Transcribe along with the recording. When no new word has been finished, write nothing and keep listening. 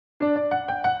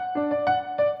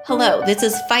Hello, this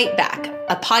is Fight Back,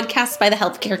 a podcast by the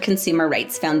Healthcare Consumer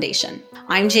Rights Foundation.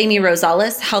 I'm Jamie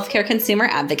Rosales, healthcare consumer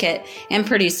advocate and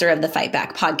producer of the Fight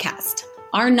Back podcast.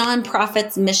 Our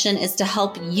nonprofit's mission is to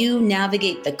help you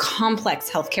navigate the complex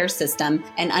healthcare system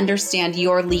and understand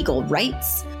your legal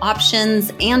rights,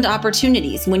 options, and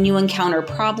opportunities when you encounter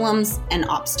problems and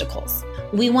obstacles.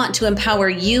 We want to empower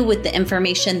you with the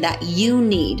information that you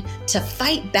need to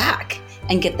fight back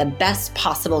and get the best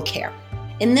possible care.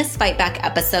 In this Fight Back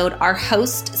episode, our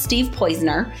host, Steve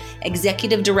Poizner,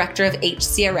 Executive Director of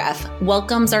HCRF,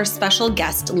 welcomes our special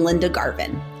guest, Linda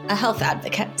Garvin, a health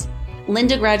advocate.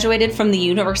 Linda graduated from the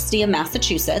University of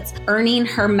Massachusetts, earning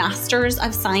her Master's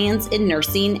of Science in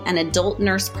Nursing and Adult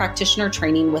Nurse Practitioner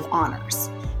training with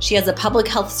honors. She has a public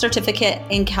health certificate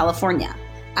in California.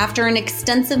 After an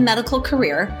extensive medical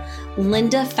career,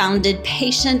 Linda founded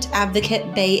Patient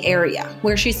Advocate Bay Area,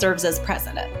 where she serves as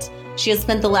president. She has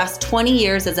spent the last 20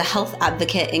 years as a health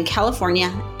advocate in California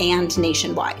and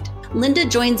nationwide. Linda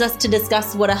joins us to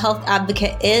discuss what a health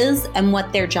advocate is and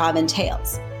what their job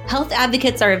entails. Health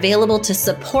advocates are available to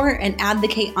support and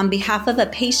advocate on behalf of a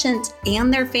patient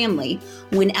and their family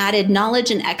when added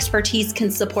knowledge and expertise can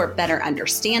support better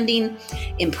understanding,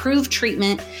 improve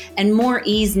treatment, and more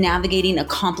ease navigating a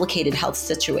complicated health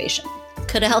situation.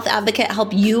 Could a health advocate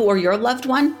help you or your loved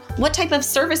one? What type of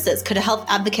services could a health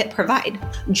advocate provide?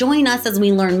 Join us as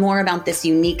we learn more about this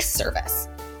unique service.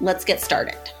 Let's get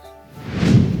started.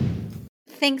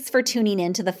 Thanks for tuning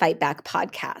in to the Fight Back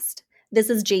podcast. This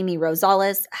is Jamie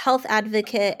Rosales, health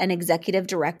advocate and executive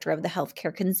director of the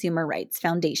Healthcare Consumer Rights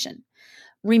Foundation.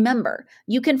 Remember,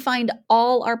 you can find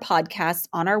all our podcasts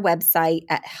on our website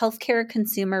at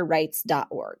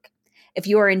healthcareconsumerrights.org. If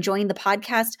you are enjoying the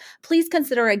podcast, please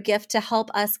consider a gift to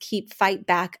help us keep Fight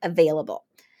Back available.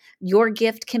 Your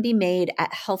gift can be made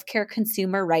at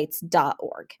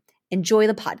healthcareconsumerrights.org. Enjoy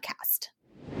the podcast.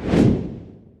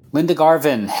 Linda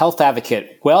Garvin, health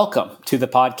advocate, welcome to the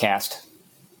podcast.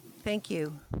 Thank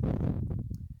you.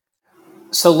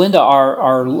 So, Linda,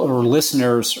 our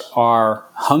listeners are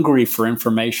hungry for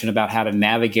information about how to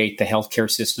navigate the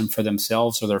healthcare system for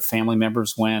themselves or their family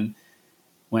members when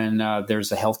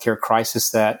there's a healthcare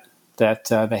crisis that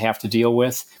they have to deal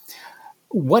with.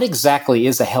 What exactly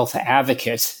is a health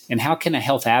advocate, and how can a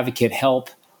health advocate help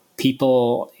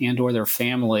people and or their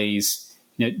families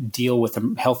deal with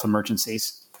health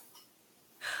emergencies?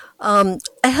 A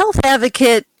health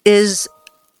advocate is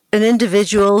an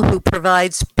individual who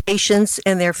provides patients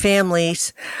and their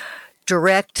families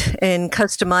direct and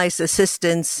customized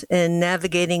assistance in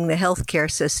navigating the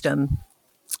healthcare system.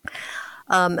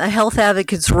 A health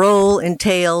advocate's role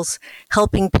entails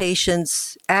helping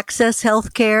patients access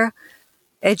healthcare,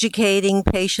 educating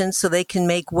patients so they can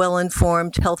make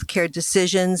well-informed healthcare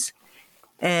decisions,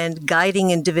 and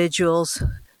guiding individuals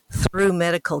through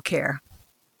medical care.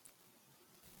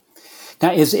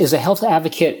 Now, is a health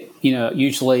advocate,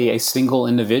 usually a single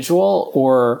individual,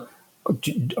 or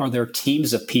are there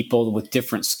teams of people with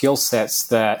different skill sets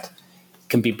that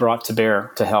can be brought to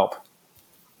bear to help?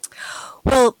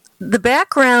 Well, the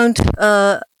background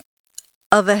of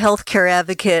a healthcare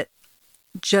advocate,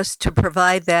 just to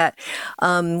provide that,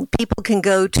 people can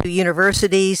go to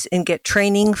universities and get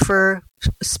training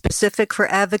specific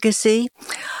for advocacy.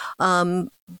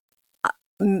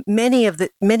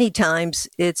 Many times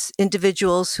it's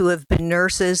individuals who have been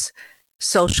nurses,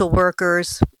 social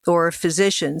workers, or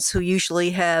physicians who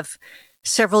usually have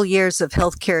several years of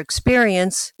healthcare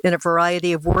experience in a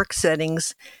variety of work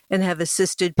settings and have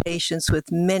assisted patients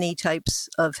with many types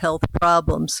of health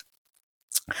problems.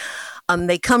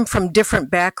 They come from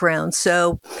different backgrounds.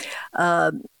 So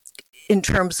in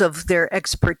terms of their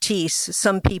expertise,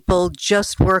 some people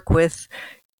just work with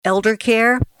elder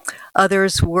care.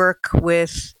 Others work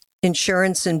with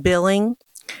insurance and billing.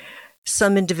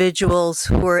 Some individuals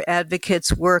who are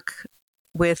advocates work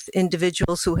with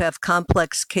individuals who have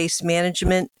complex case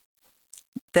management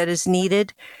that is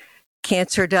needed,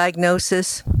 cancer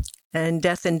diagnosis, and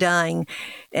death and dying.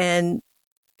 And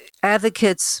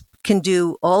advocates can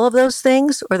do all of those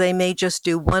things, or they may just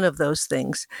do one of those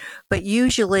things. But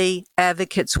usually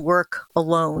advocates work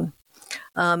alone.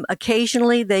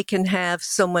 Occasionally they can have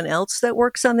someone else that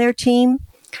works on their team.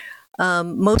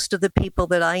 Most of the people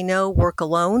that I know work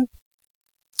alone.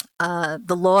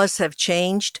 The laws have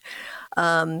changed.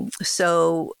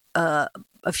 So a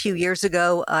few years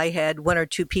ago, I had one or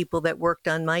two people that worked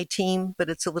on my team, but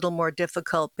it's a little more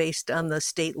difficult based on the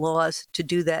state laws to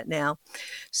do that now.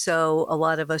 So a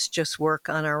lot of us just work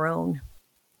on our own.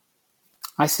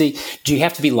 I see. Do you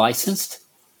have to be licensed?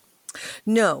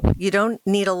 No, you don't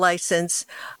need a license.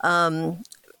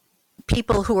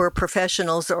 people who are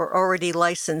professionals are already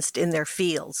licensed in their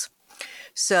fields.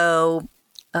 So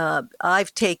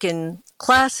I've taken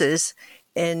classes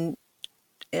and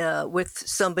with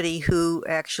somebody who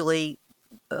actually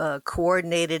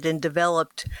coordinated and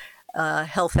developed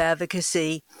health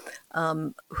advocacy,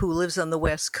 who lives on the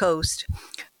West Coast.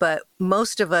 But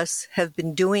most of us have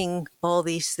been doing all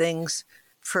these things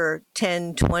for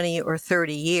 10, 20, or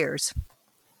 30 years.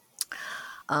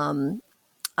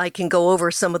 I can go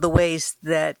over some of the ways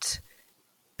that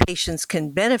patients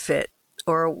can benefit,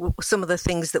 or some of the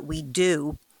things that we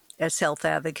do as health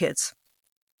advocates,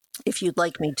 if you'd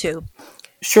like me to.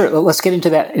 Sure. Let's get into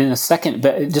that in a second.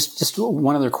 But just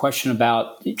one other question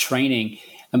about training.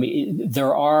 I mean,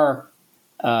 there are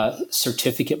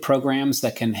certificate programs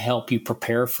that can help you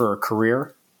prepare for a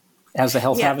career as a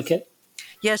health advocate.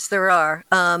 Yes, there are.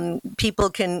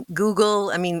 People can Google,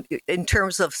 in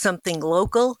terms of something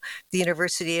local, the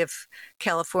University of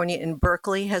California in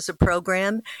Berkeley has a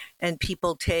program, and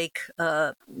people take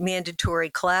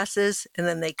mandatory classes, and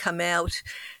then they come out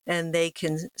and they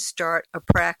can start a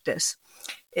practice.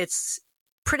 It's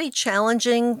pretty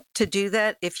challenging to do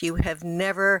that if you have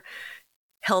never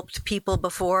helped people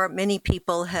before. Many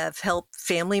people have helped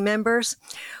family members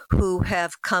who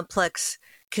have complex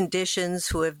conditions,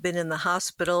 who have been in the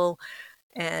hospital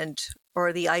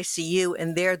or the ICU,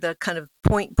 and they're the kind of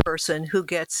point person who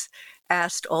gets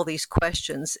asked all these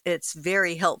questions. It's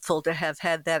very helpful to have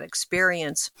had that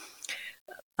experience.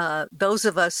 Those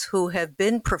of us who have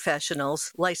been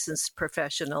professionals, licensed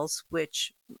professionals,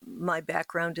 which my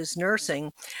background is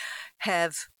nursing,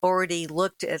 have already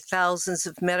looked at thousands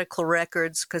of medical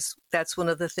records, because that's one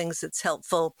of the things that's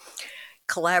helpful,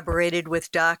 collaborated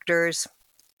with doctors,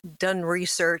 done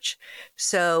research.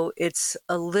 So it's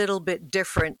a little bit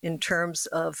different in terms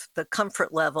of the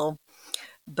comfort level.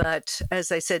 But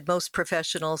as I said, most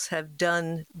professionals have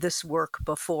done this work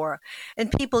before.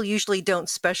 And people usually don't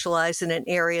specialize in an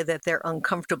area that they're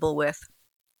uncomfortable with.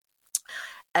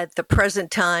 At the present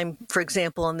time, for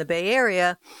example, in the Bay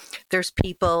Area, there's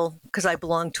people, because I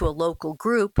belong to a local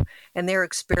group, and their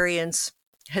experience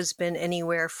has been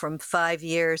anywhere from 5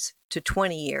 years to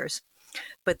 20 years.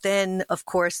 But then, of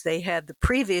course, they had the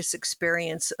previous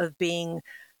experience of being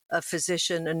a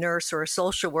physician, a nurse, or a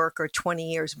social worker 20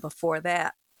 years before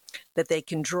that they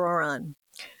can draw on.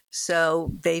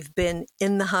 So they've been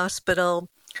in the hospital,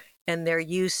 and they're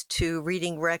used to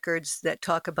reading records that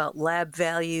talk about lab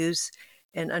values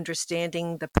and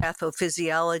understanding the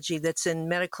pathophysiology that's in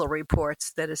medical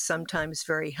reports that is sometimes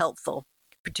very helpful,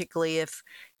 particularly if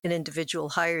an individual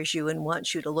hires you and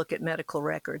wants you to look at medical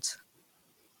records.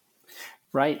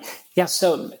 Right. Yeah.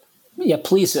 So,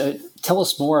 please tell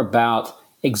us more about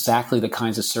exactly the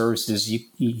kinds of services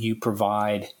you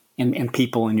provide and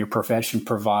people in your profession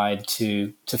provide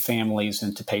to families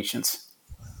and to patients.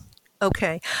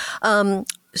 Okay.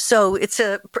 So it's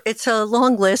a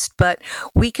long list, but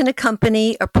we can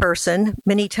accompany a person.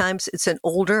 Many times it's an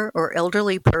older or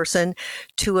elderly person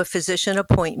to a physician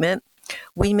appointment.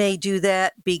 We may do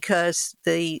that because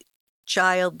the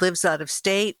child lives out of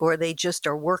state, or they just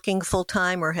are working full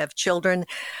time or have children.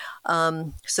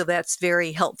 So that's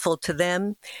very helpful to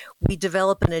them. We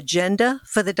develop an agenda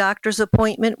for the doctor's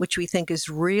appointment, which we think is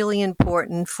really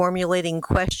important, formulating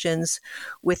questions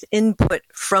with input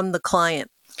from the client.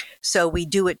 So we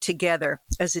do it together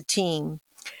as a team.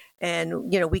 And,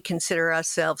 we consider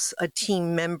ourselves a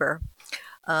team member.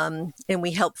 And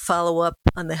we help follow up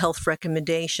on the health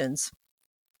recommendations.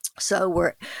 So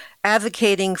we're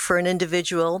advocating for an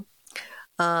individual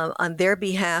on their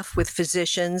behalf with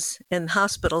physicians and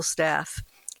hospital staff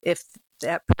if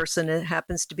that person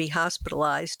happens to be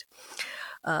hospitalized.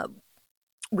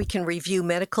 We can review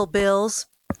medical bills,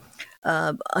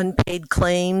 unpaid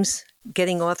claims,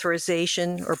 getting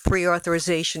authorization or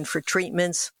pre-authorization for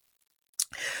treatments.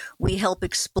 We help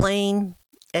explain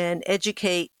and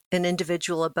educate an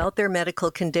individual about their medical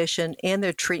condition and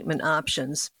their treatment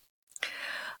options.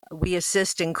 We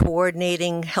assist in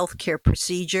coordinating healthcare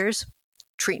procedures,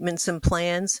 treatments, and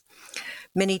plans.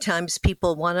 Many times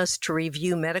people want us to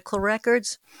review medical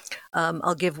records.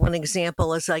 I'll give one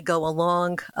example as I go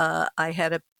along. I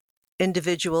had an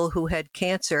individual who had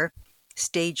cancer,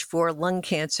 stage 4 lung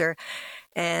cancer,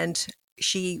 and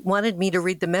she wanted me to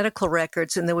read the medical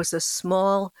records, and there was a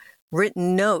small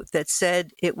written note that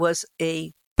said it was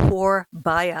a poor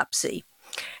biopsy,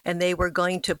 and they were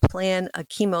going to plan a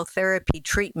chemotherapy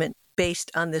treatment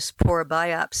based on this poor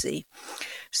biopsy.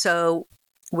 So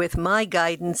with my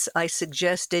guidance, I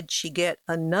suggested she get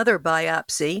another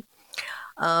biopsy.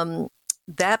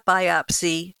 That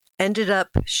biopsy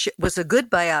was a good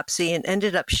biopsy and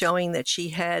ended up showing that she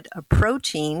had a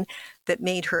protein that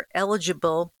made her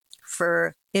eligible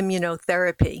for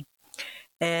immunotherapy.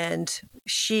 And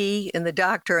she and the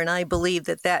doctor and I believe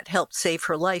that helped save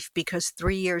her life, because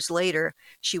 3 years later,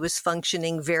 she was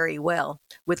functioning very well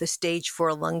with a stage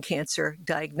 4 lung cancer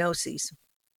diagnosis.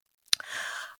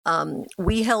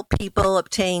 We help people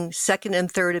obtain second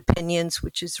and third opinions,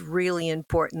 which is really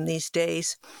important these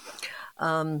days.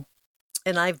 And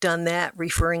I've done that,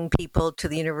 referring people to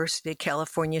the University of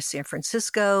California, San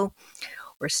Francisco,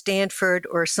 or Stanford,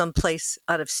 or someplace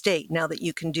out of state, now that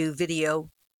you can do video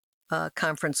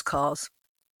conference calls.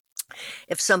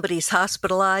 If somebody's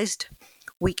hospitalized,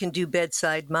 we can do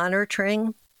bedside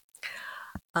monitoring.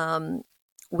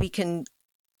 We can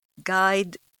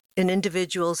guide an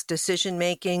individual's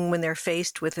decision-making when they're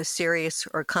faced with a serious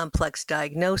or complex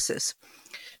diagnosis.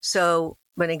 So,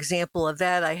 an example of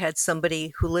that, I had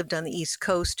somebody who lived on the East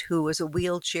Coast who was a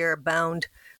wheelchair-bound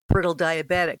brittle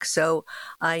diabetic. So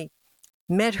I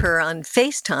met her on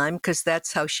FaceTime because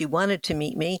that's how she wanted to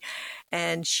meet me.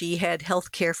 And she had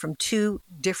health care from 2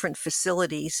 different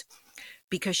facilities,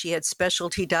 because she had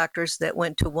specialty doctors that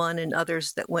went to one and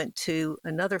others that went to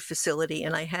another facility.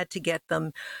 And I had to get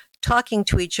them talking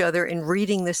to each other and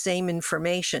reading the same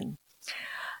information,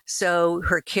 so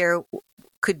her care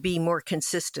could be more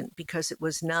consistent, because it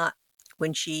was not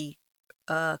when she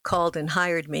called and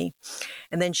hired me.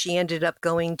 And then she ended up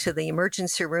going to the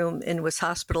emergency room and was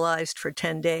hospitalized for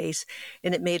 10 days.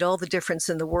 And it made all the difference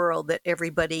in the world that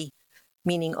everybody,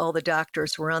 meaning all the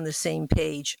doctors, were on the same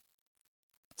page.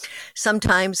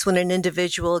 Sometimes when an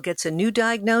individual gets a new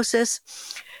diagnosis,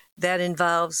 that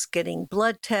involves getting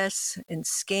blood tests and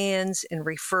scans and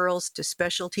referrals to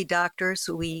specialty doctors.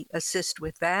 So we assist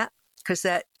with that, because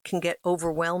that can get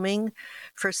overwhelming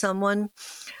for someone.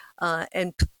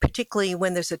 And particularly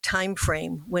when there's a time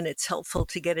frame when it's helpful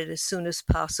to get it as soon as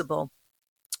possible.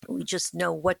 We just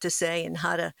know what to say and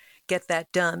how to get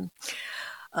that done.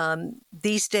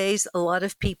 These days, a lot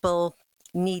of people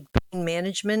need pain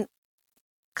management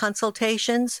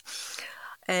consultations,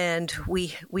 and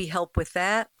we help with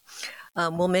that.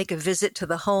 We'll make a visit to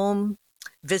the home,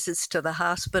 visits to the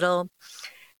hospital,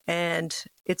 and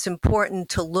it's important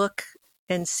to look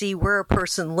and see where a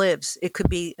person lives. It could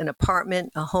be an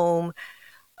apartment, a home,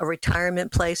 a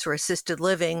retirement place, or assisted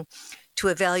living, to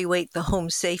evaluate the home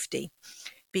safety.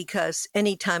 Because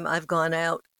anytime I've gone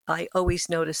out, I always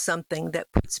notice something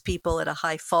that puts people at a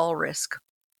high fall risk.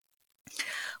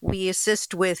 We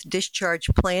assist with discharge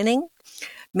planning.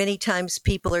 Many times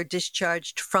people are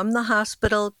discharged from the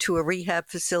hospital to a rehab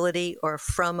facility, or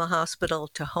from a hospital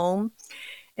to home.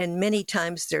 And many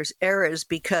times there's errors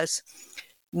because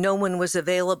no one was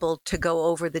available to go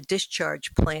over the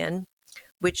discharge plan,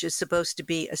 which is supposed to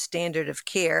be a standard of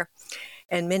care.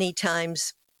 And many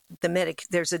times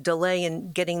there's a delay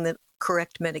in getting the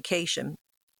correct medication.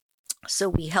 So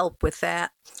we help with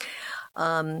that.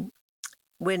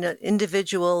 When an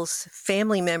individual's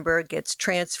family member gets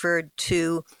transferred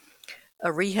to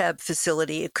a rehab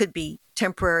facility, it could be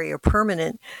temporary or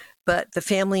permanent, but the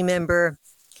family member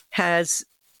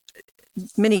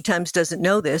many times doesn't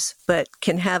know this, but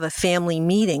can have a family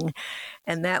meeting.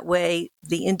 And that way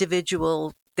the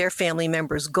individual, their family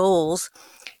member's goals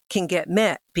can get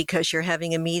met, because you're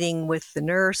having a meeting with the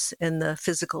nurse and the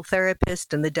physical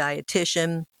therapist and the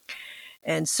dietitian.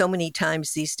 And so many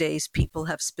times these days, people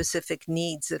have specific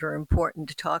needs that are important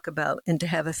to talk about, and to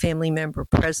have a family member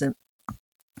present.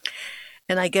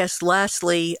 And I guess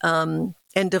lastly,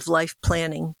 end-of-life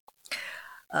planning.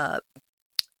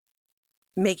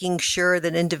 Making sure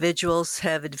that individuals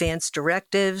have advance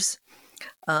directives.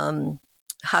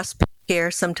 Hospice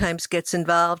care sometimes gets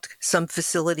involved. Some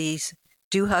facilities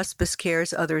do hospice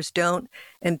cares, others don't.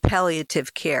 And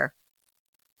palliative care.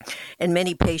 And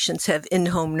many patients have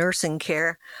in-home nursing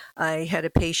care. I had a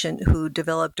patient who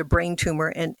developed a brain tumor,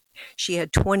 and she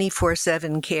had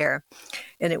 24/7 care.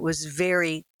 And it was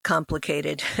very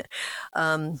complicated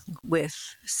with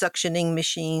suctioning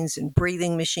machines and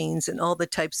breathing machines and all the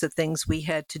types of things we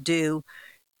had to do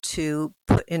to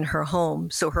put in her home.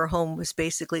 So her home was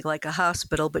basically like a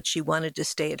hospital, but she wanted to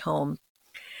stay at home.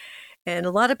 And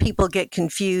a lot of people get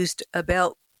confused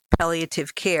about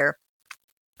palliative care.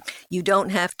 You don't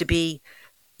have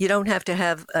to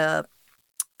have a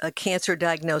cancer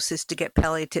diagnosis to get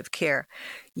palliative care.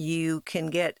 You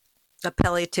can get a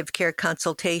palliative care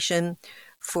consultation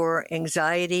for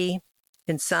anxiety,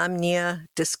 insomnia,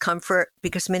 discomfort,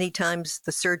 because many times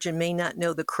the surgeon may not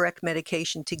know the correct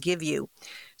medication to give you.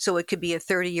 So it could be a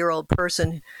 30-year-old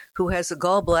person who has a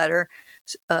gallbladder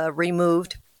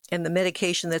removed, and the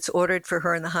medication that's ordered for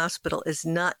her in the hospital is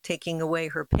not taking away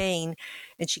her pain,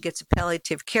 and she gets a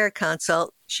palliative care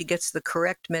consult, she gets the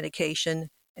correct medication,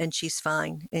 and she's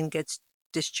fine and gets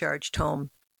discharged home.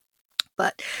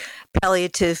 But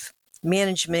palliative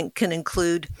management can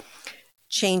include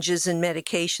changes in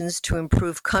medications to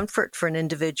improve comfort for an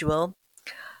individual.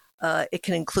 It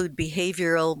can include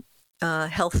behavioral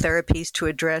health therapies to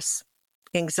address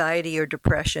anxiety or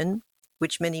depression,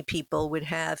 which many people would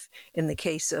have in the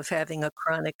case of having a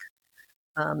chronic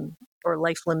or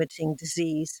life-limiting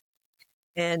disease,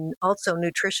 and also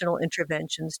nutritional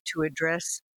interventions to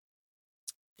address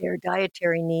their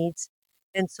dietary needs,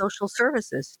 and social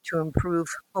services to improve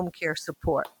home care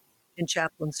support and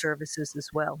chaplain services as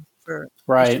well for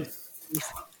Right. issues.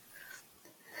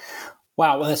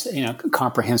 Wow, well, that's a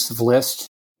comprehensive list.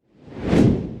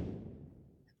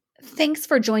 Thanks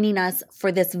for joining us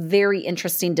for this very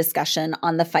interesting discussion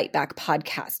on the Fight Back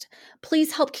podcast.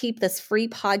 Please help keep this free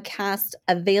podcast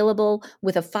available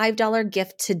with a $5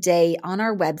 gift today on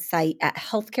our website at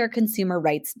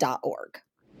healthcareconsumerrights.org.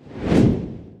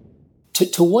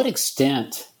 To what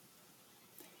extent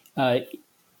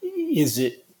is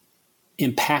it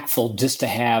impactful just to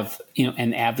have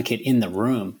an advocate in the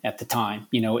room at the time,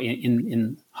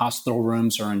 in hospital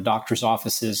rooms or in doctors'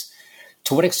 offices?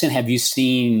 To what extent have you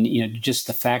seen, just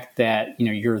the fact that,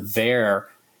 you're there,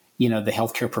 the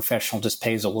healthcare professional just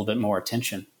pays a little bit more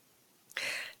attention?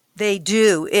 They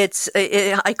do.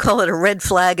 I call it a red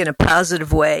flag in a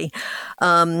positive way.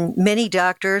 Many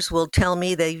doctors will tell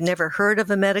me they've never heard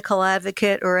of a medical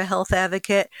advocate or a health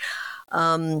advocate.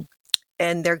 And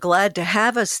they're glad to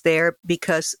have us there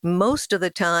because most of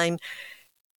the time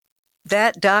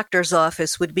that doctor's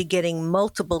office would be getting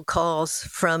multiple calls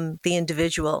from the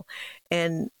individual.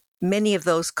 And many of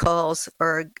those calls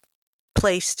are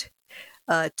placed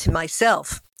to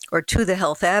myself or to the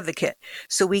health advocate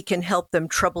so we can help them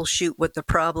troubleshoot what the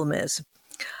problem is.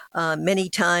 Many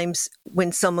times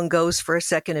when someone goes for a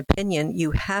second opinion,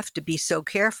 you have to be so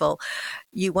careful.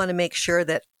 You want to make sure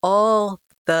that all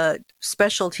the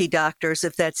specialty doctors,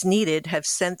 if that's needed, have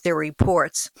sent their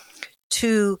reports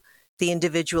to the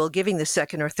individual giving the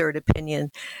second or third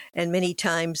opinion. And many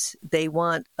times they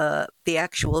want the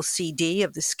actual CD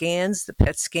of the scans, the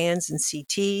PET scans and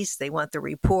CTs. They want the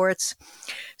reports.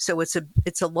 So it's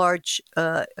a large,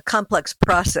 complex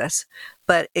process,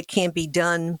 but it can be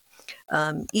done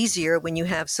easier when you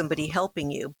have somebody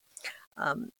helping you.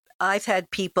 I've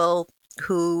had people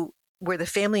who where the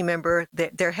family member,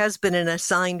 there has been an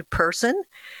assigned person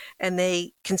and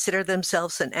they consider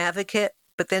themselves an advocate,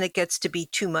 but then it gets to be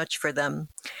too much for them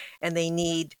and they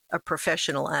need a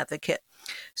professional advocate.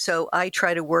 So I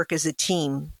try to work as a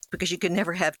team because you can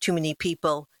never have too many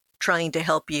people trying to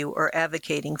help you or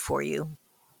advocating for you.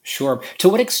 Sure. To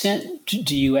what extent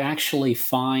do you actually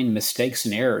find mistakes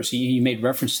and errors? You made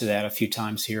reference to that a few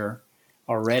times here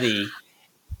already.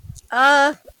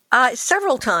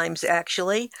 Several times,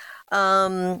 actually.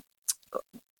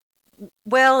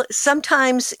 Well,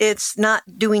 sometimes it's not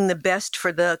doing the best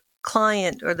for the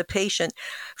client or the patient.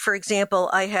 For example,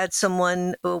 I had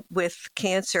someone with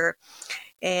cancer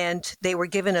and they were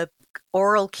given a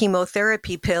oral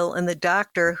chemotherapy pill, and the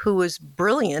doctor, who was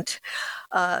brilliant,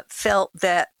 felt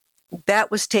that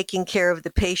was taking care of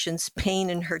the patient's pain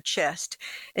in her chest.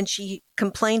 And she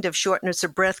complained of shortness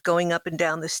of breath going up and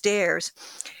down the stairs.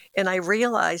 And I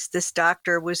realized this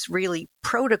doctor was really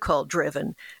protocol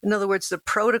driven. In other words, the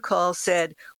protocol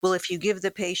said, well, if you give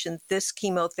the patient this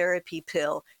chemotherapy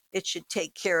pill, it should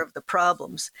take care of the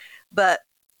problems. But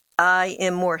I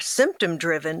am more symptom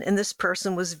driven, and this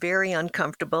person was very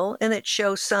uncomfortable, and it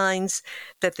shows signs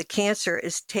that the cancer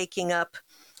is taking up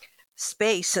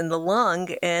space in the lung.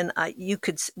 And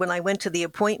when I went to the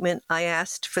appointment, I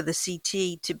asked for the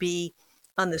CT to be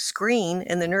on the screen,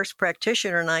 and the nurse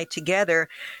practitioner and I together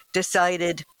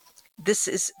decided this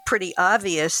is pretty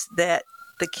obvious that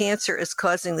the cancer is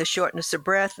causing the shortness of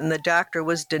breath, and the doctor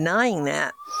was denying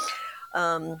that.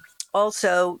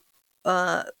 Also,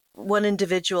 one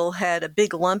individual had a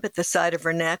big lump at the side of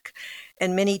her neck,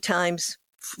 and many times,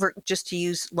 just to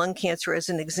use lung cancer as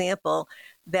an example,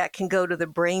 that can go to the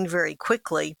brain very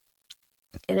quickly.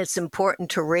 And it's important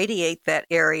to radiate that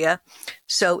area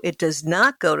so it does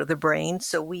not go to the brain.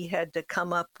 So we had to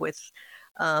come up with,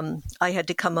 I had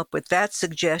to come up with that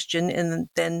suggestion, and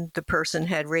then the person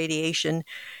had radiation,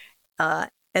 and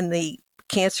the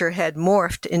cancer had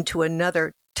morphed into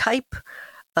another type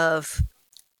of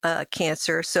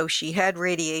cancer. So she had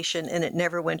radiation and it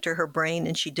never went to her brain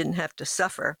and she didn't have to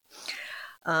suffer.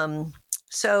 So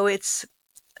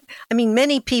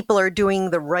many people are doing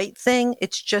the right thing.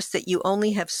 It's just that you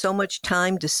only have so much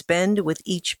time to spend with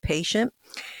each patient.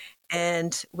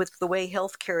 And with the way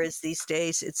healthcare is these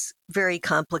days, it's very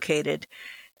complicated.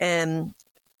 And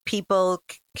people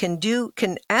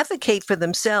can advocate for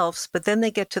themselves, but then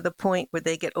they get to the point where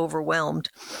they get overwhelmed.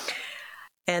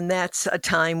 And that's a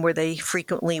time where they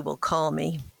frequently will call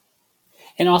me.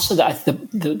 And also,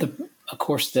 of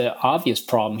course, the obvious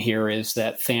problem here is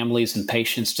that families and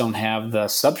patients don't have the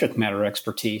subject matter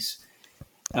expertise.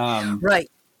 Right.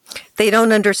 They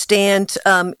don't understand.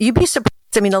 You'd be surprised.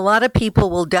 I mean, a lot of people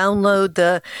will download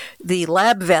the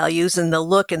lab values and they'll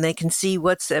look and they can see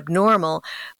what's abnormal.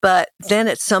 But then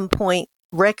at some point,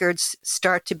 records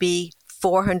start to be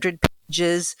 400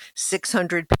 pages,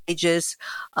 600 pages.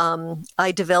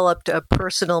 I developed a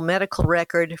personal medical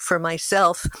record for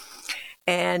myself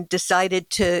and decided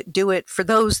to do it for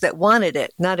those that wanted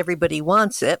it. Not everybody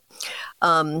wants it.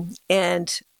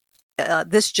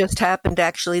 This just happened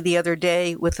actually the other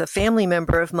day with a family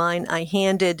member of mine.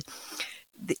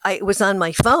 It was on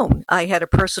my phone. I had a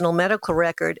personal medical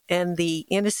record and the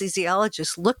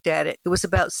anesthesiologist looked at it. It was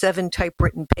about 7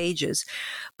 typewritten pages.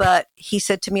 But he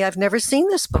said to me, I've never seen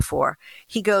this before.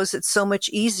 He goes, it's so much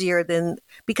easier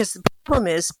because the problem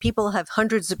is people have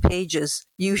hundreds of pages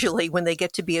usually when they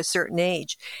get to be a certain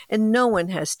age, and no one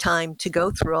has time to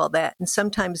go through all that. And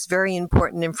sometimes very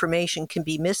important information can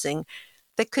be missing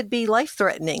that could be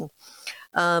life-threatening.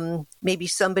 Maybe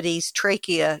somebody's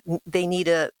trachea, they need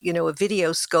a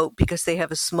video scope because they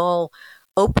have a small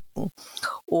opening,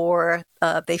 or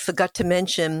they forgot to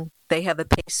mention they have a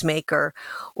pacemaker,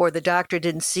 or the doctor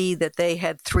didn't see that they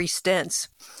had 3 stents.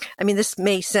 I mean, this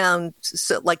may sound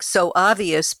so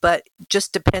obvious, but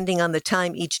just depending on the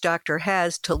time each doctor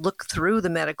has to look through the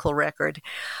medical record,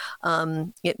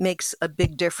 it makes a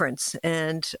big difference.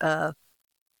 And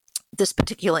this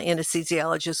particular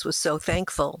anesthesiologist was so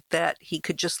thankful that he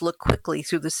could just look quickly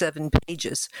through the 7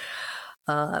 pages,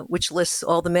 which lists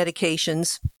all the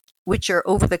medications, which are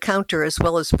over-the-counter as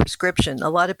well as prescription. A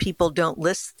lot of people don't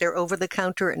list their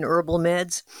over-the-counter and herbal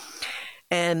meds,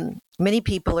 and many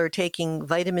people are taking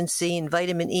vitamin C and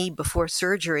vitamin E before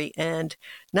surgery, and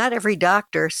not every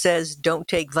doctor says don't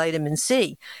take vitamin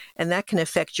C, and that can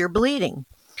affect your bleeding.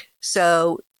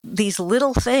 So these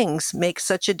little things make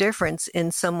such a difference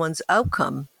in someone's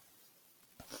outcome.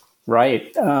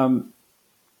 Right.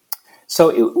 So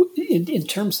in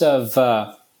terms of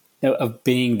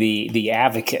being the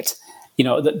advocate,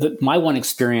 my one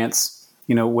experience,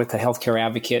 with the healthcare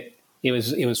advocate, it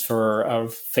was for a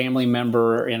family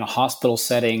member in a hospital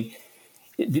setting.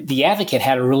 The advocate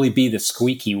had to really be the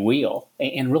squeaky wheel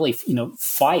and really,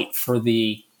 fight for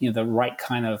the right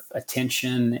kind of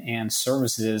attention and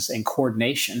services and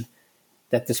coordination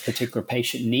that this particular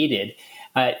patient needed,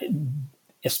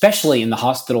 especially in the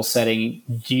hospital setting.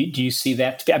 Do you see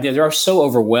that? I mean, they are so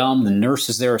overwhelmed. The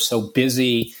nurses there are so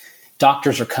busy.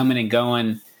 Doctors are coming and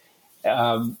going.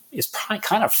 It's probably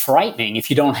kind of frightening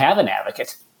if you don't have an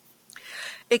advocate.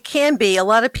 It can be. A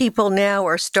lot of people now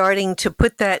are starting to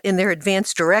put that in their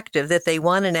advance directive that they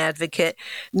want an advocate,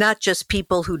 not just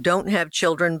people who don't have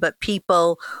children, but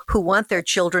people who want their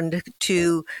children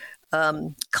to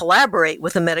collaborate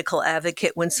with a medical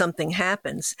advocate when something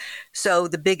happens. So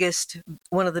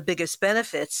one of the biggest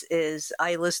benefits is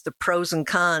I list the pros and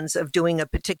cons of doing a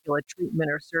particular treatment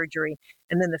or surgery,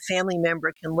 and then the family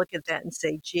member can look at that and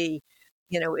say, gee,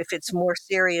 if it's more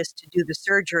serious to do the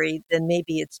surgery, then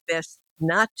maybe it's best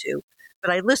not to.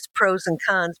 But I list pros and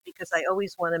cons because I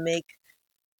always want to make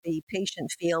the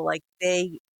patient feel like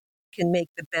they can make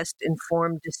the best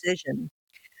informed decision.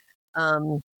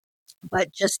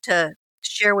 But just to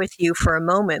share with you for a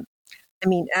moment, I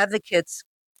mean, advocates,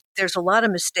 there's a lot of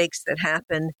mistakes that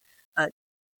happen,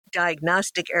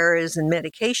 diagnostic errors and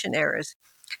medication errors,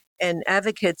 and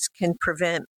advocates can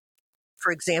prevent,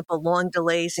 for example, long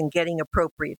delays in getting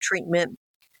appropriate treatment.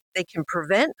 They can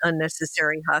prevent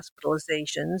unnecessary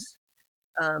hospitalizations,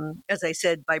 as I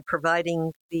said, by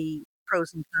providing the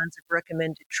pros and cons of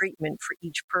recommended treatment for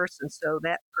each person so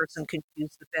that person can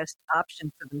choose the best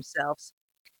option for themselves.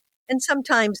 And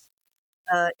sometimes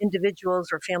individuals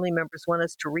or family members want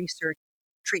us to research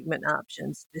treatment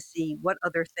options to see what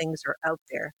other things are out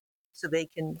there so they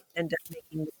can end up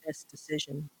making the best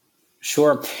decision.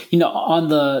 Sure. On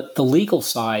the legal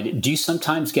side, do you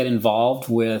sometimes get involved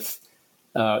with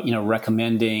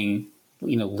recommending,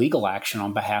 legal action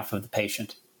on behalf of the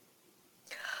patient?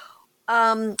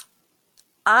 I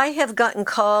have gotten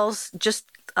calls just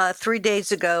 3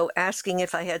 days ago asking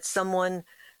if I had someone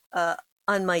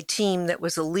on my team that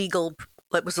was a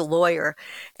lawyer.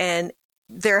 And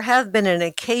there have been an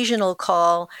occasional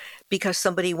call because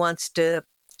somebody wants to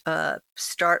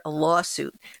start a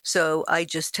lawsuit. So I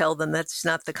just tell them that's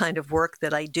not the kind of work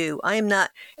that I do. I am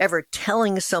not ever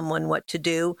telling someone what to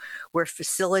do. We're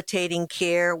facilitating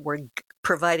care. We're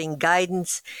providing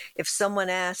guidance. If someone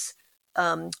asks,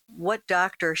 what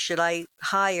doctor should I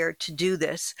hire to do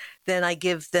this? Then I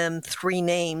give them 3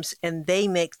 names and they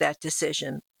make that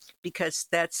decision, because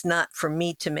that's not for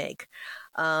me to make.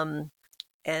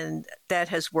 And that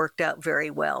has worked out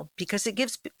very well because it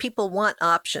gives people want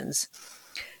options.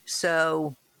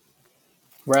 So,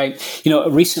 right.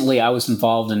 Recently I was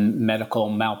involved in medical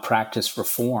malpractice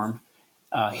reform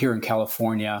here in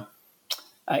California.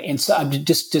 And so I'm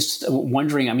just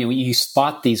wondering, when you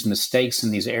spot these mistakes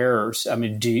and these errors,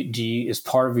 do you, as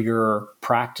part of your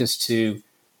practice, to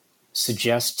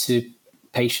suggest to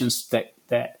patients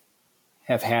that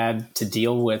have had to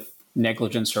deal with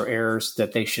negligence or errors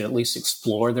that they should at least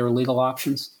explore their legal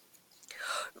options?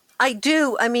 I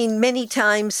do. Many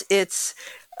times it's,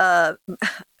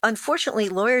 unfortunately,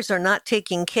 lawyers are not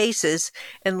taking cases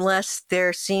unless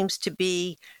there seems to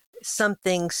be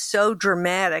something so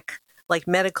dramatic like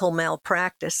medical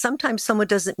malpractice. Sometimes someone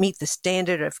doesn't meet the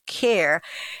standard of care.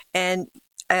 And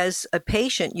as a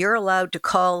patient, you're allowed to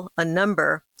call a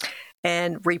number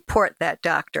and report that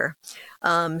doctor.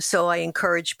 So I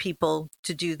encourage people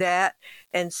to do that.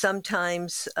 And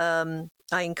sometimes I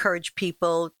encourage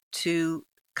people to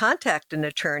contact an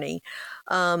attorney.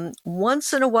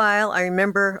 Once in a while, I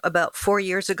remember about 4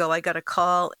 years ago, I got a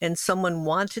call and someone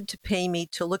wanted to pay me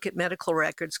to look at medical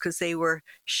records because they were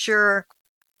sure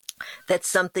that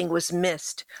something was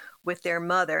missed with their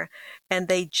mother, and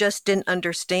they just didn't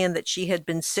understand that she had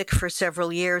been sick for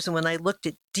several years. And when I looked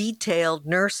at detailed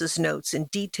nurses' notes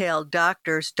and detailed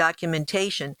doctors'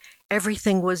 documentation,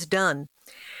 everything was done.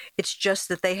 It's just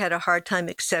that they had a hard time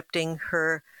accepting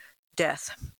her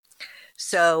death.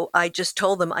 So I just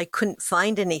told them I couldn't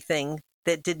find anything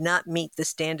that did not meet the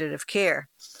standard of care.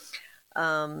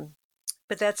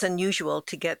 But that's unusual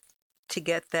to get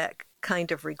that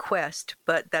kind of request,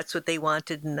 but that's what they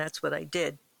wanted, and that's what I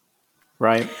did.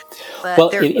 Right. But Well,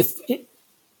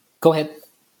 go ahead.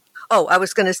 Oh, I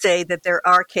was going to say that there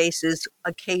are cases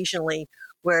occasionally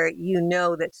where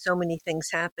that so many things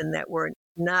happen that were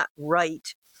not right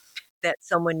that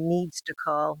someone needs to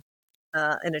call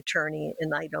an attorney,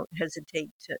 and I don't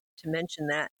hesitate to mention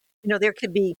that. There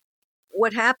could be,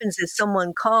 what happens is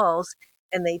someone calls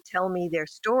and they tell me their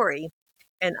story,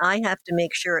 and I have to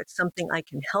make sure it's something I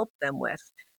can help them with.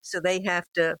 So they have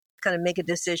to kind of make a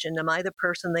decision. Am I the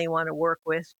person they want to work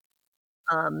with?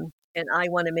 And I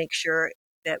want to make sure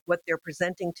that what they're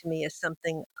presenting to me is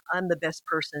something I'm the best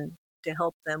person to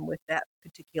help them with that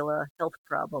particular health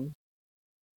problem.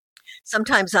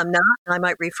 Sometimes I'm not. I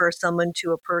might refer someone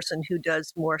to a person who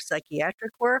does more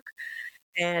psychiatric work.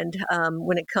 And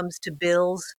when it comes to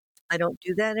bills, I don't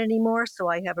do that anymore. So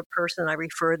I have a person I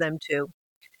refer them to.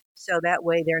 So that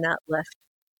way they're not left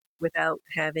without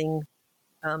having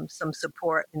some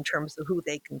support in terms of who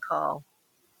they can call.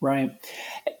 Right.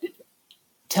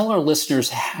 Tell our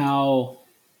listeners how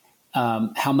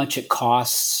much it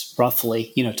costs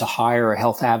roughly, to hire a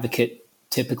health advocate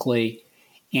typically,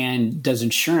 and does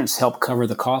insurance help cover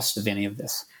the cost of any of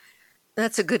this?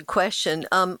 That's a good question.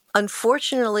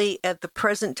 Unfortunately, at the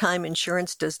present time,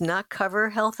 insurance does not cover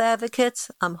health advocates.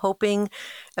 I'm hoping,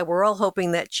 and we're all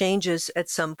hoping that changes at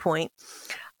some point.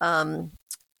 Some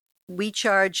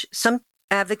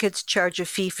advocates charge a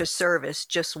fee for service,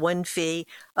 just one fee.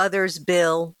 Others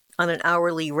bill on an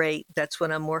hourly rate. That's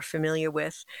what I'm more familiar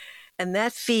with. And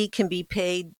that fee can be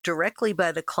paid directly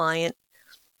by the client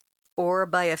or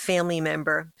by a family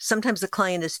member. Sometimes the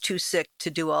client is too sick to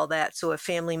do all that, so a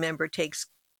family member takes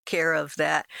care of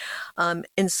that.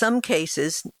 In some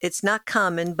cases, it's not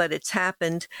common, but it's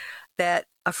happened that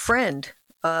a friend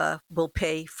will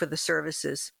pay for the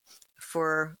services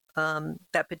for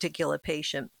that particular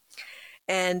patient.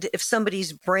 And if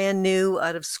somebody's brand new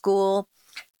out of school,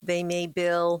 they may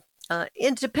bill.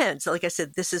 It depends. Like I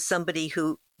said,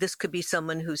 this could be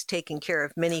someone who's taken care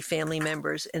of many family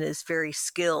members and is very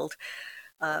skilled.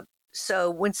 So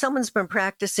when someone's been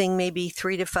practicing maybe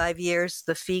 3 to 5 years,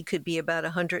 the fee could be about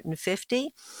 $150.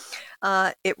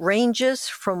 It ranges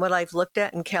from what I've looked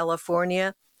at in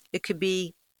California. It could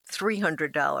be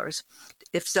 $300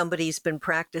 if somebody's been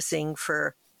practicing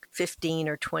for 15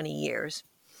 or 20 years.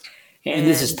 And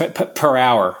this is per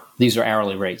hour. These are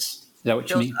hourly rates. Is that what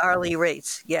you mean? Hourly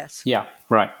rates, yes. Yeah,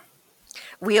 right.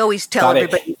 We always tell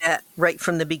everybody that right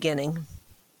from the beginning.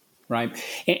 Right.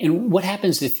 And what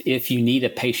happens if you need a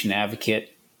patient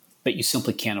advocate, but you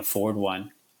simply can't afford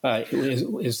one?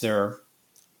 Is there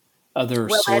other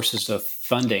sources of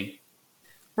funding?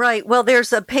 Right. Well,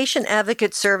 there's a patient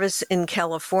advocate service in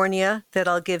California that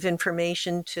I'll give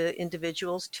information to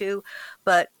individuals to.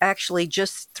 But actually,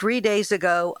 just 3 days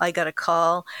ago, I got a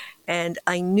call and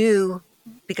I knew,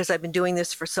 because I've been doing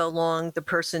this for so long, the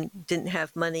person didn't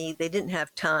have money, they didn't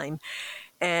have time.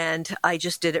 And I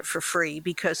just did it for free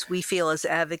because we feel as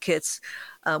advocates,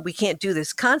 we can't do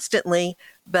this constantly,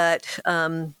 but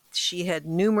she had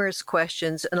numerous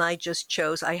questions and I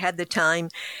had the time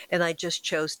and I just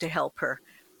chose to help her.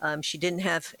 She didn't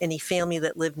have any family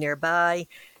that lived nearby,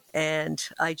 and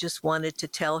I just wanted to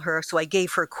tell her. So I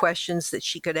gave her questions that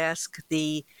she could ask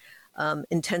the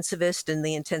intensivist in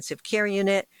the intensive care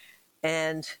unit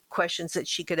and questions that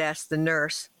she could ask the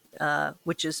nurse,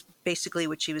 which is basically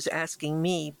what she was asking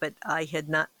me, but I had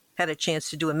not had a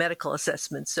chance to do a medical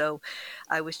assessment. So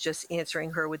I was just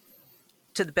answering her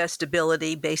to the best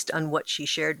ability based on what she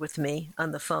shared with me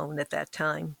on the phone at that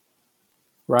time.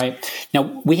 Right.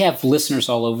 Now, we have listeners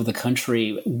all over the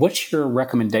country. What's your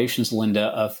recommendations, Linda,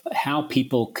 of how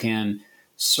people can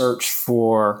search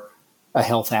for a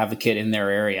health advocate in their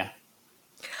area?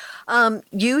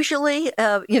 Usually,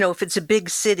 if it's a big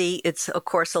city, it's of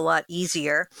course a lot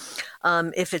easier.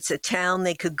 If it's a town,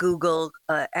 they could Google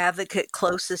advocate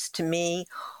closest to me,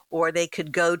 or they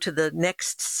could go to the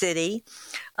next city.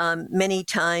 Many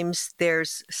times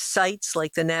there's sites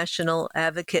like the National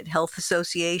Advocate Health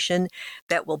Association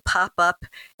that will pop up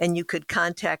and you could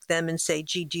contact them and say,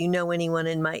 gee, do you know anyone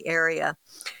in my area?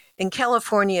 In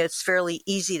California, it's fairly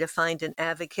easy to find an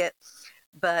advocate,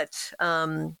 but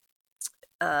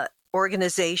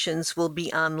organizations will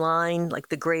be online, like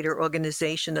the Greater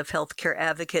Organization of Healthcare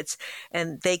Advocates,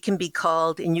 and they can be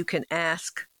called and you can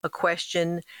ask a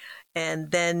question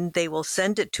and then they will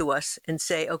send it to us and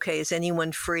say, okay, is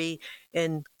anyone free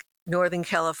in Northern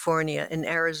California, in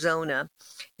Arizona,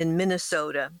 in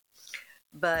Minnesota?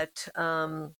 But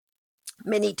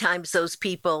many times those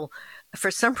people,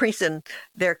 for some reason,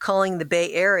 they're calling the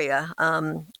Bay Area.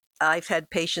 I've had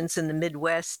patients in the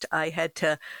Midwest.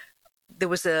 There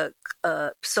was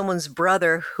someone's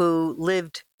brother who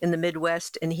lived in the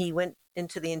Midwest, and he went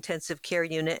into the intensive care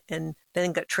unit and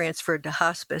then got transferred to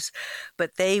hospice.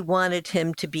 But they wanted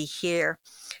him to be here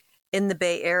in the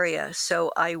Bay Area. So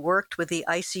I worked with the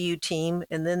ICU team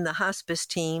and then the hospice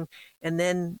team and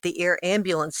then the air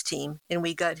ambulance team, and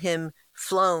we got him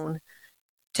flown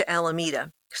to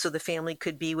Alameda so the family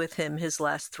could be with him his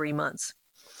last 3 months.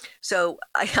 So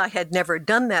I had never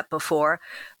done that before,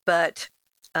 but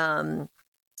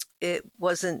it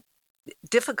wasn't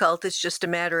difficult. It's just a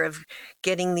matter of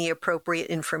getting the appropriate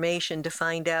information to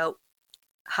find out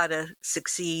how to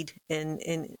succeed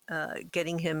in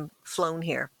getting him flown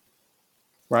here.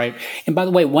 Right. And by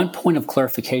the way, one point of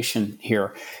clarification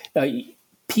here.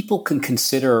 People can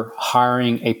consider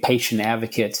hiring a patient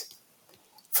advocate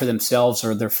for themselves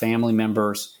or their family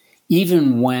members,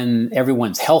 even when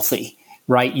everyone's healthy,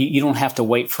 right? You don't have to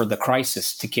wait for the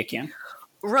crisis to kick in.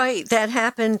 Right. That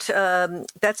happened.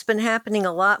 That's been happening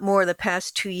a lot more the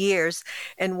past 2 years.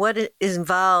 And what it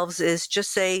involves is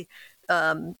just say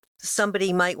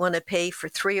somebody might want to pay for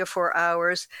 3 or 4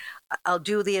 hours. I'll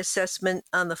do the assessment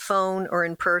on the phone or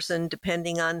in person,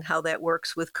 depending on how that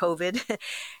works with COVID.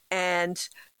 And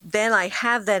then I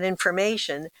have that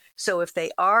information. So if they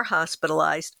are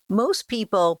hospitalized, most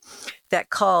people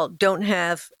that call don't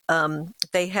have,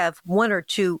 they have 1 or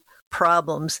 2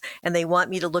 problems and they want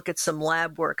me to look at some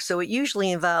lab work. So it usually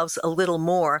involves a little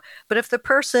more. But if the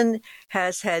person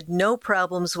has had no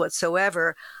problems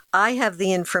whatsoever, I have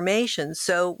the information.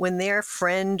 So when their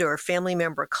friend or family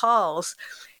member calls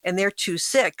and they're too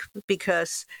sick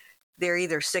because they're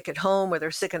either sick at home or they're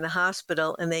sick in the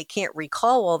hospital and they can't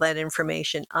recall all that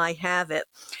information, I have it.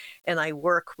 And I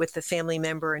work with the family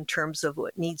member in terms of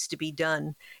what needs to be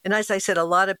done. And as I said, a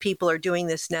lot of people are doing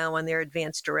this now on their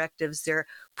advanced directives. They're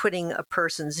putting a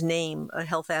person's name, a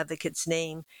health advocate's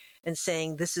name, and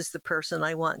saying, this is the person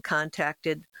I want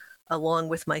contacted along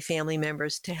with my family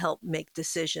members to help make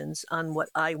decisions on what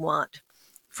I want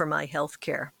for my health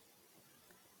care.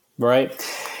 Right.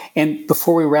 And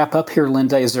before we wrap up here,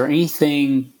 Linda, is there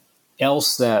anything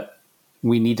else that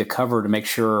we need to cover to make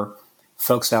sure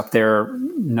folks out there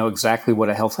know exactly what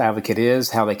a health advocate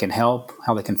is, how they can help,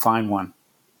 how they can find one?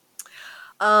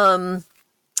 I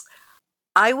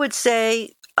would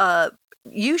say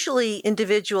usually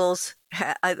individuals,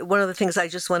 one of the things I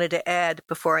just wanted to add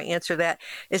before I answer that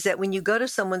is that when you go to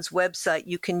someone's website,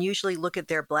 you can usually look at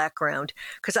their background,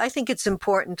 because I think it's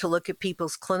important to look at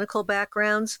people's clinical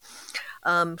backgrounds.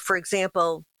 For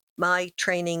example, my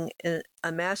training in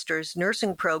a master's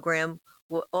nursing program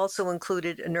also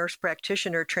included a nurse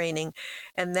practitioner training,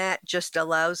 and that just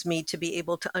allows me to be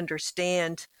able to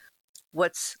understand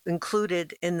what's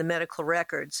included in the medical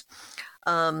records.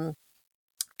 And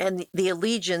the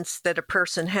allegiance that a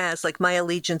person has, like my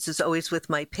allegiance is always with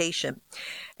my patient.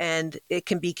 And it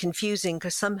can be confusing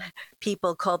because some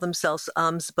people call themselves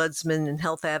ombudsmen and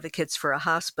health advocates for a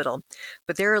hospital,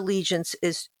 but their allegiance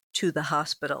is to the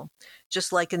hospital.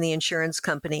 Just like in the insurance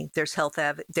company, there's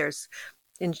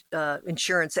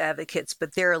insurance advocates,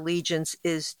 but their allegiance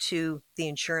is to the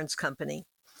insurance company.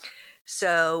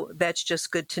 So that's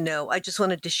just good to know. I just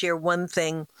wanted to share one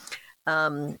thing,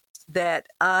 that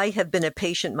I have been a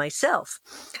patient myself.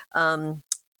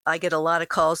 I get a lot of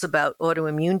calls about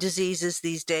autoimmune diseases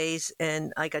these days,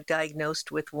 and I got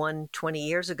diagnosed with one 20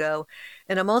 years ago.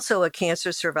 And I'm also a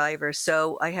cancer survivor,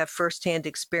 so I have firsthand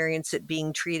experience at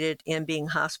being treated and being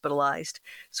hospitalized.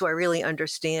 So I really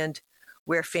understand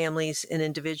where families and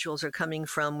individuals are coming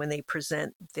from when they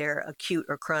present their acute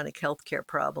or chronic healthcare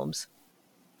problems.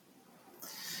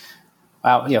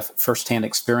 Wow, yeah, firsthand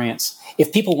experience.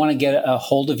 If people want to get a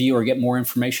hold of you or get more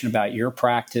information about your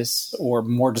practice or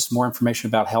more information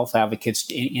about health advocates,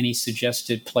 any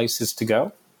suggested places to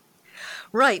go?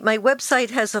 Right. My website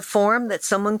has a form that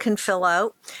someone can fill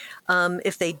out.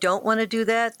 If they don't want to do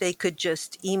that, they could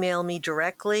just email me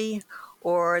directly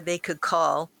or they could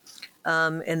call,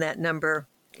 and that number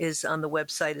is on the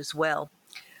website as well.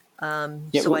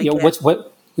 What is your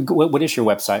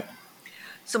website?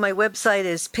 So my website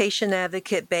is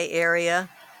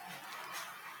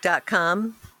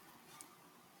patientadvocatebayarea.com.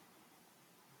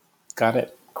 Got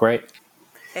it. Great.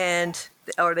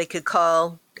 Or they could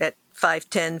call at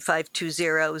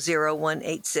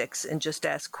 510-520-0186 and just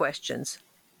ask questions.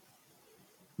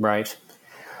 Right.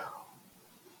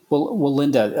 Well,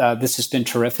 Linda, this has been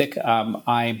terrific.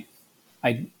 I've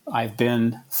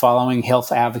been following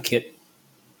health advocate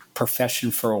profession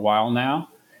for a while now.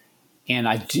 And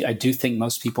I do think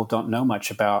most people don't know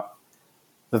much about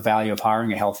the value of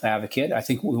hiring a health advocate. I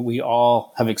think we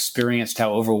all have experienced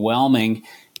how overwhelming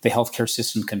the healthcare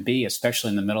system can be,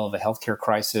 especially in the middle of a healthcare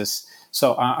crisis.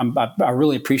 So I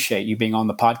really appreciate you being on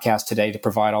the podcast today to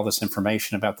provide all this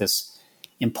information about this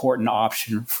important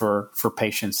option for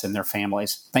patients and their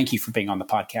families. Thank you for being on the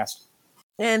podcast.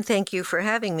 And thank you for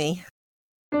having me.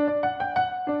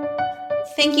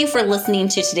 Thank you for listening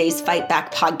to today's Fight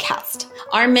Back podcast.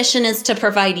 Our mission is to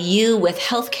provide you with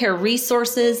healthcare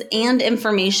resources and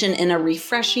information in a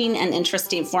refreshing and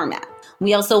interesting format.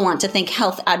 We also want to thank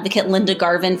health advocate Linda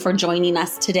Garvin for joining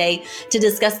us today to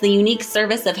discuss the unique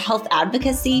service of health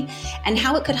advocacy and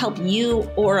how it could help you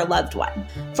or a loved one.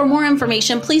 For more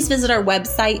information, please visit our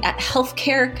website at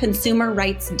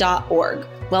healthcareconsumerrights.org.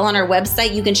 While on our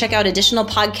website, you can check out additional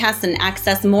podcasts and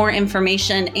access more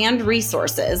information and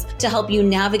resources to help you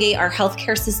navigate our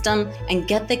healthcare system and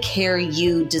get the care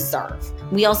you deserve.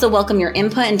 We also welcome your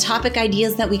input and topic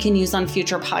ideas that we can use on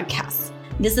future podcasts.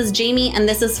 This is Jamie, and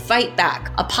this is Fight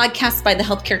Back, a podcast by the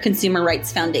Healthcare Consumer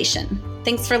Rights Foundation.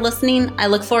 Thanks for listening. I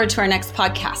look forward to our next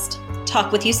podcast.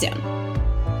 Talk with you soon.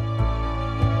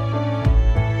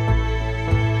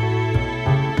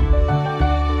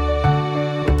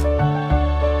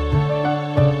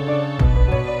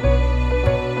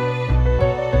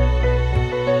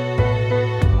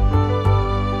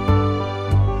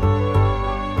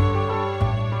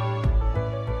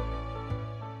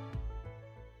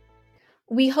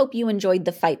 We hope you enjoyed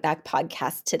the Fight Back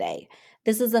podcast today.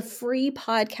 This is a free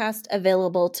podcast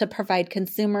available to provide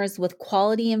consumers with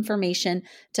quality information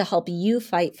to help you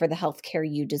fight for the healthcare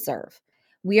you deserve.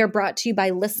 We are brought to you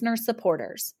by listener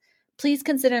supporters. Please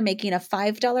consider making a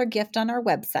 $5 gift on our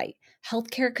website,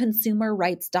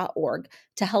 healthcareconsumerrights.org,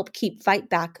 to help keep Fight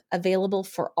Back available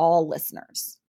for all listeners.